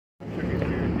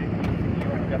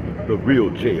The real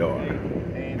JR.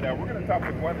 And we're going to talk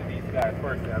with one of these guys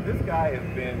first. Now, this guy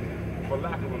has been, for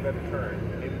lack of a better term,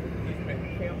 he's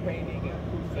been campaigning and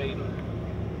crusading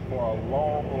for a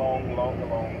long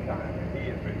time. He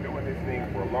has been doing this thing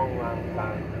for a long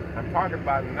time. I'm talking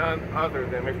about none other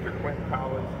than Mr. Quentin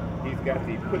Collins. He's got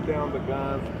the Put Down the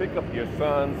Guns, Pick Up Your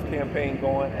Sons campaign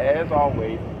going, as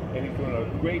always, and he's doing a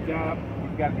great job.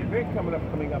 He's got an event coming up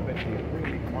at the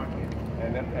Greenleaf Market,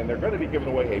 and they're going to be giving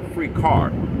away a free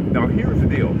car. Now, here's the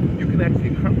deal. You can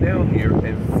actually come down here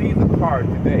and see the car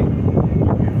today. You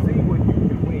can see what you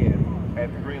can win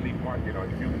at the Greenleaf Market on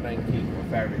June 19th, on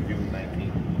Saturday, June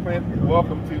 19th. Clint,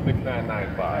 welcome to Mix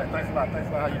 995. Thanks a lot.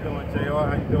 How you doing, JR?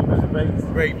 How you doing, Mr. Bates?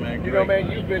 Great, man. Great. You know, man,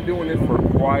 you've been doing this for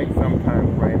quite some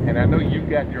time, right? And I know you've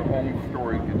got your own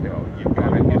story to tell. You've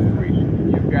got a history.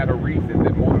 You've got a reason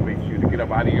that motivates you to get up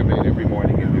out of your bed every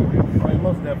morning and do this. Right,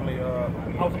 most definitely. I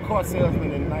was a car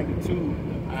salesman in '92.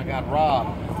 I got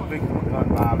robbed. I was a victim of gun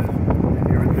violence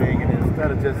and everything. And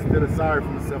instead of just feeling sorry for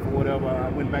myself or whatever, I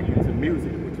went back into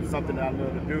music, which is something that I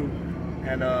love to do.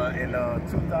 And in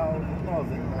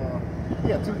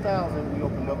 2000, we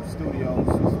opened up a studio on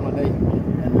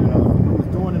 618, and we was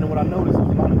doing it. And what I noticed was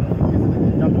a lot of the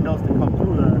young adults that come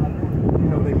through there,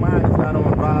 their mind is not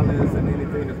on violence and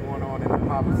anything that's going on in the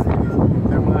poverty cities.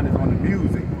 Their mind is on the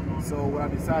music. So what I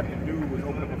decided to do was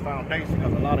open up a foundation,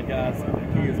 because a lot of guys,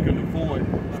 kids couldn't afford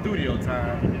studio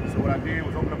time. So what I did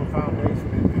was open up a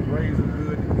foundation and raise them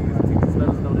good. The kids and teachers let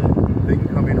us know that they can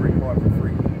come in and record for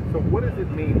free. So what does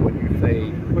it mean when you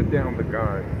say, put down the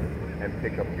guns and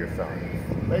pick up your sons?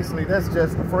 Basically, that's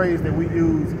just a phrase that we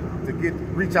use to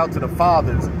reach out to the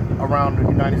fathers around the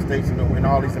United States and in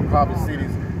all these impoverished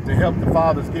cities, to help the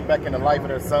fathers get back in the life of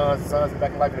their sons, sons get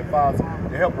back in the life of their fathers,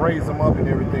 to help raise them up and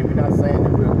everything. We're not saying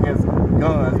that we're against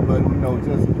guns, but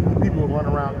just people run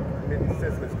around committing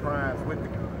senseless crimes with the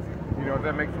guns.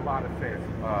 That makes a lot of sense.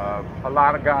 A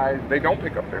lot of guys, they don't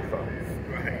pick up their sons.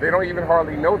 They don't even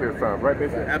hardly know their sons, right?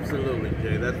 Absolutely,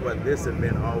 Jay. That's why this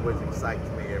event always excites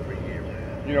me every year.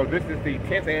 This is the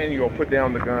 10th annual Put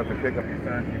Down the Guns and Pick Up Your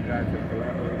Sons. You guys have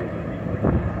collaborated with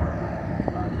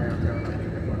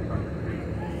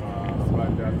but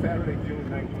Saturday, June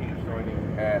 19th, starting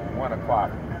at 1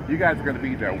 o'clock. You guys are going to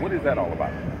be there. What is that all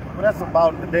about? Well, that's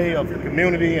about the day of the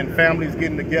community and families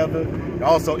getting together, and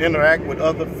also interact with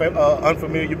other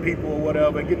unfamiliar people or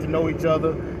whatever, and get to know each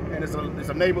other. And it's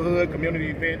a neighborhood community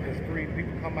event. It's free.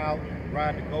 People come out,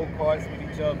 ride the go-karts with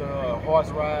each other, horse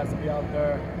rides, be out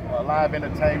there, live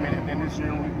entertainment. And then this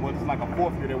year, it's like a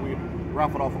fourth year that we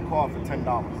raffled off a car for $10.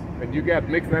 And you got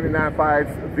Mix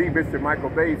 99.5's the Mr. Michael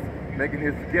Bates making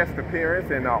his guest appearance,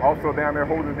 and also down there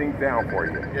holding things down for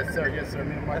you. Yes, sir. Yes, sir.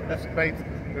 Me and Mr. Bates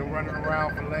been running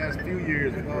around for the last few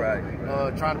years,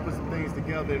 trying to put some things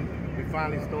together, and we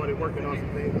finally started working on some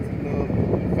things. The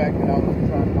fact that I was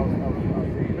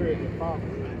here at the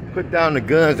conference. Put down the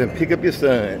guns and pick up your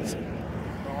sons.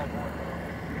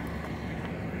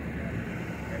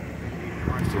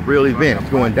 It's a real event. It's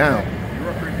going down. You're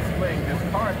up here displaying this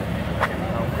car.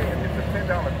 It's a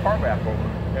 $10 car raffle.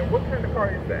 And what kind of car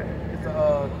is that? It's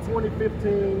a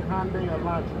 2015 Hyundai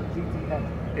Elantra GT hatch.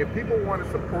 If people want to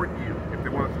support you, if they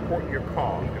want to support your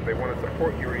cause, if they want to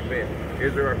support your event,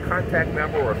 is there a contact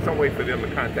number or some way for them to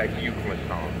contact you, Clint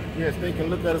Collins? Yes, they can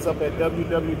look at us up at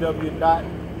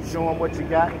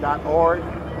www.showemwhatyouggot.org,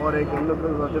 or they can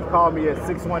just call me at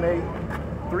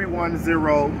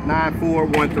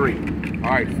 618-310-9413.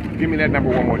 All right, give me that number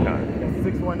one more time.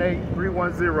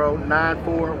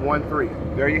 618-310-9413.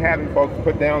 There you have it, folks.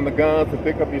 Put down the guns and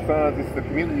pick up your sons. It's the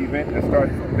community event that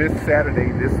starts this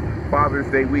Saturday, this Father's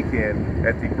Day weekend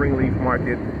at the Greenleaf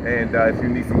Market. And if you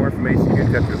need some more information, get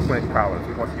in touch with Clint Collins.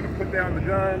 We want you to put down the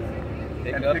guns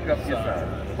and pick up your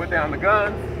sons. Put down the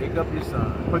guns, pick up your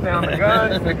sons. Put down the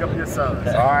guns, pick up your sons.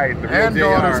 All right, the real and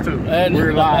daughters too.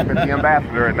 We're live at the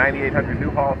Ambassador at 9800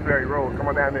 New Halls Ferry Road. Come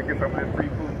on down there and get some of this free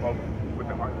food, folks. With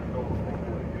the heart and soul.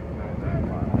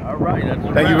 All right.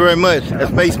 Thank you very much.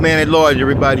 That's Mace Man at Large,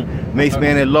 everybody. Mace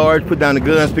Man at Large. Put down the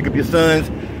guns, pick up your sons,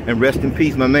 and rest in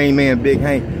peace, my main man, Big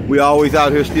Hank. We always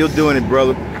out here still doing it,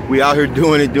 brother. We out here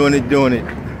doing it.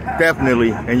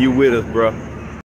 Definitely. And you with us, bro.